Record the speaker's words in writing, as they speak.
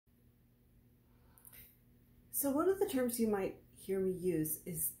So one of the terms you might hear me use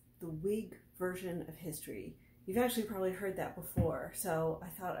is the Whig version of history. You've actually probably heard that before, so I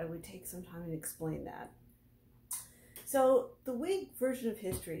thought I would take some time and explain that. So the Whig version of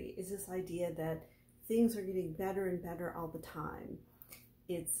history is this idea that things are getting better and better all the time.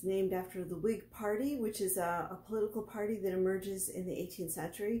 It's named after the Whig Party, which is a political party that emerges in the 18th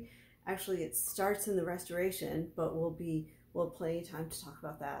century. Actually, it starts in the Restoration, but we'll have plenty of time to talk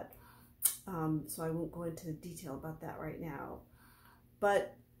about that. So I won't go into detail about that right now.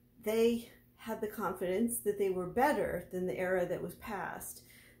 But they had the confidence that they were better than the era that was past.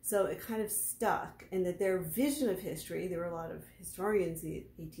 So it kind of stuck, and that their vision of history, there were a lot of historians in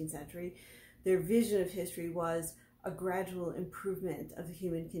the 18th century, their vision of history was a gradual improvement of the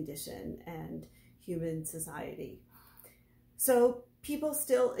human condition and human society. So people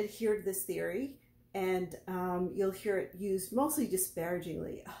still adhere to this theory, and you'll hear it used mostly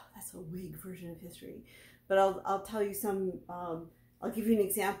disparagingly. Oh, that's a Whig version of history. But I'll tell you some, I'll give you an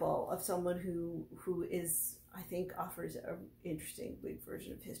example of someone who is, I think, offers an interesting Whig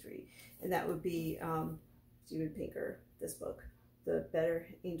version of history. And that would be Steven Pinker, this book, The Better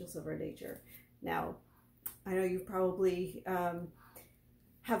Angels of Our Nature. Now, I know you probably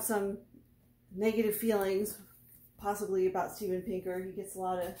have some negative feelings possibly about Steven Pinker. He gets a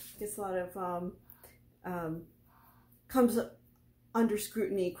lot of comes under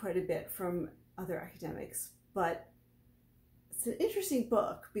scrutiny quite a bit from other academics, but it's an interesting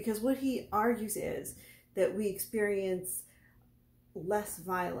book because what he argues is that we experience less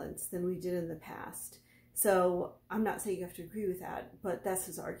violence than we did in the past. So I'm not saying you have to agree with that, but that's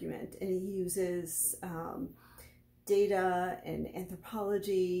his argument. And he uses data and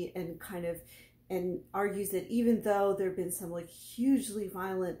anthropology and argues that even though there have been some like hugely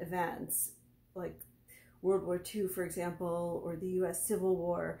violent events, like World War II, for example, or the US Civil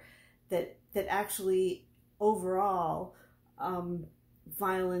War, that actually overall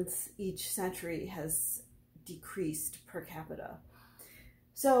violence each century has decreased per capita.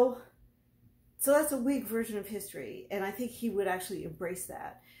 So that's a Whig version of history, and I think he would actually embrace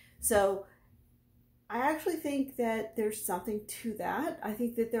that. So I actually think that there's something to that. I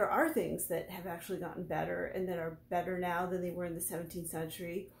think that there are things that have actually gotten better and that are better now than they were in the 17th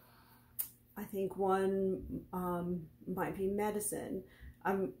century. I think one might be medicine.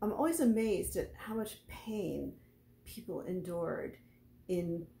 I'm always amazed at how much pain people endured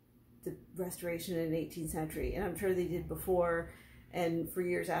in the Restoration in the 18th century, and I'm sure they did before and for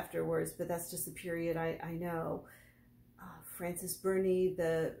years afterwards, but that's just the period I know. Frances Burney,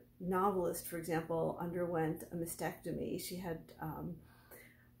 the novelist, for example, underwent a mastectomy. She had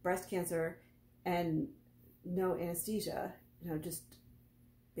breast cancer and no anesthesia, just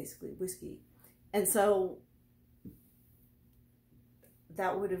basically whiskey. And so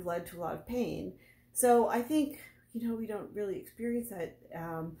that would have led to a lot of pain. So I think, we don't really experience that,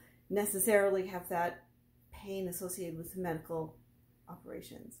 necessarily have that pain associated with medical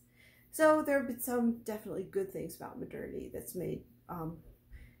operations. So there have been some definitely good things about modernity that's made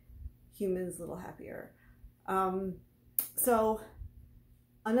humans a little happier. So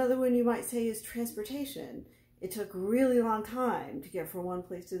another one you might say is transportation. It took a really long time to get from one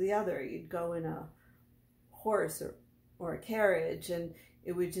place to the other. You'd go in a horse or a carriage, and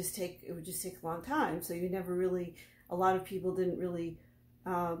it would just take a long time. So you never really, a lot of people didn't really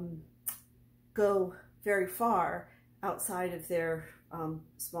go very far outside of their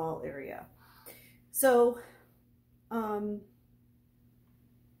small area. So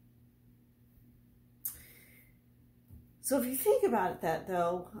if you think about that,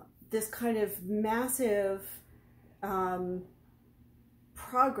 though, this kind of massive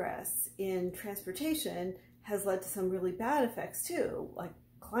progress in transportation has led to some really bad effects too, like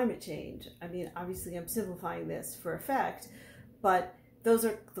climate change. I mean, obviously I'm simplifying this for effect, but those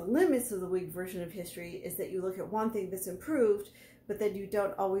are the limits of the Whig version of history, is that you look at one thing that's improved, but then you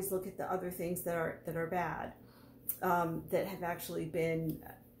don't always look at the other things that are bad, that have actually been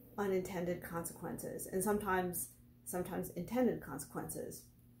unintended consequences, and sometimes intended consequences.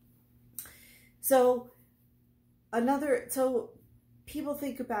 So people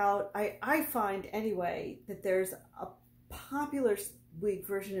think about, I find anyway, that there's a popular Whig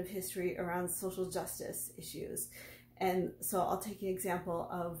version of history around social justice issues. And so I'll take an example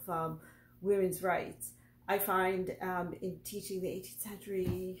of women's rights. I find in teaching the 18th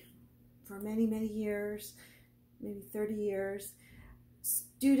century for many, many years, maybe 30 years,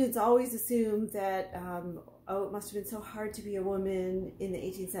 students always assume that, oh, it must have been so hard to be a woman in the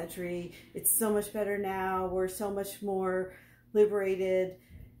 18th century. It's so much better now. We're so much more liberated.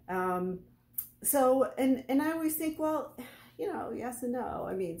 And I always think, well, yes and no.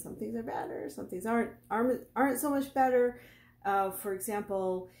 I mean, some things are better, some things aren't so much better. For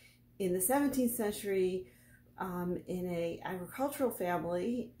example, in the 17th century, in a agricultural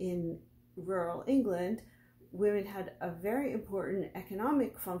family in rural England, women had a very important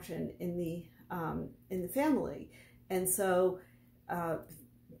economic function in the family, and so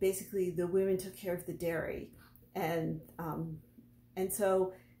basically the women took care of the dairy, and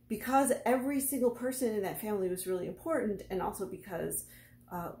so because every single person in that family was really important, and also because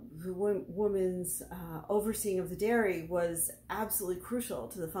the woman's overseeing of the dairy was absolutely crucial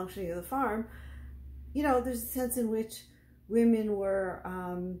to the functioning of the farm, there's a sense in which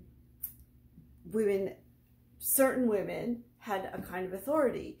certain women had a kind of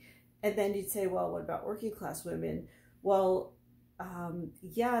authority. And then you'd say, well, what about working class women? Well,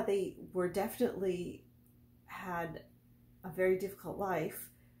 yeah, they were definitely had a very difficult life,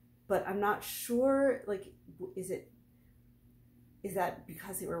 but I'm not sure, like, is that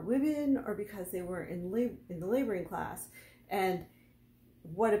because they were women or because they were in the laboring class? And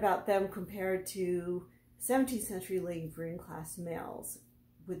what about them compared to 17th century laboring class males?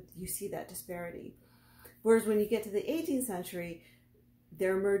 Would you see that disparity? Whereas when you get to the 18th century,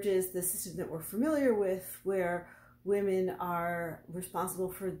 there emerges the system that we're familiar with, where women are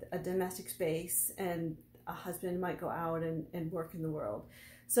responsible for a domestic space and a husband might go out and work in the world.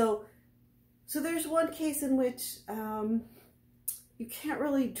 So there's one case in which you can't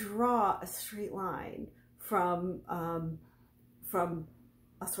really draw a straight line from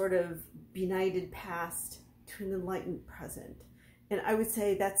a sort of benighted past to an enlightened present. And I would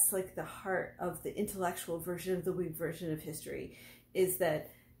say that's like the heart of the intellectual version of the Whig version of history, is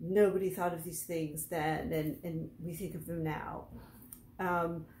that nobody thought of these things then, and we think of them now.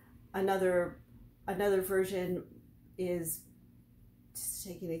 Another version is, just to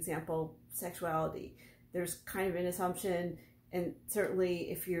take an example, sexuality. There's kind of an assumption, and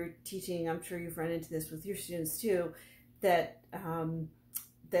certainly if you're teaching, I'm sure you've run into this with your students too, that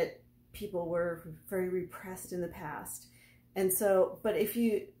that people were very repressed in the past. And so, but if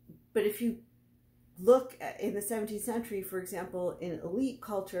you look in the 17th century, for example, in elite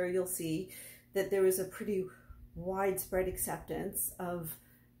culture, you'll see that there was a pretty widespread acceptance of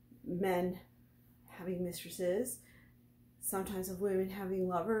men having mistresses, sometimes of women having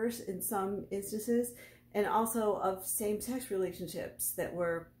lovers in some instances, and also of same-sex relationships that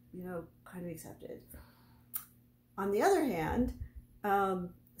were, kind of accepted. On the other hand,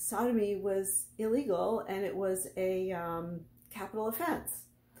 sodomy was illegal, and it was a capital offense.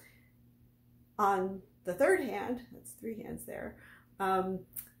 On the third hand, that's three hands there,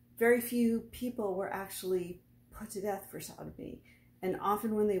 very few people were actually put to death for sodomy. And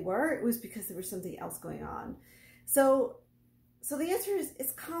often when they were, it was because there was something else going on. So the answer is,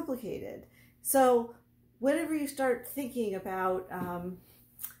 it's complicated. So whenever you start thinking about,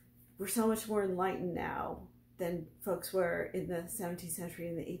 we're so much more enlightened now than folks were in the 17th century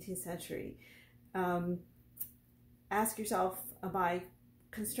and the 18th century, ask yourself, am I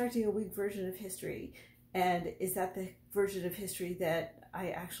constructing a Whig version of history? And is that the version of history that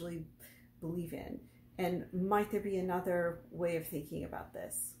I actually believe in? And might there be another way of thinking about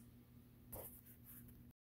this?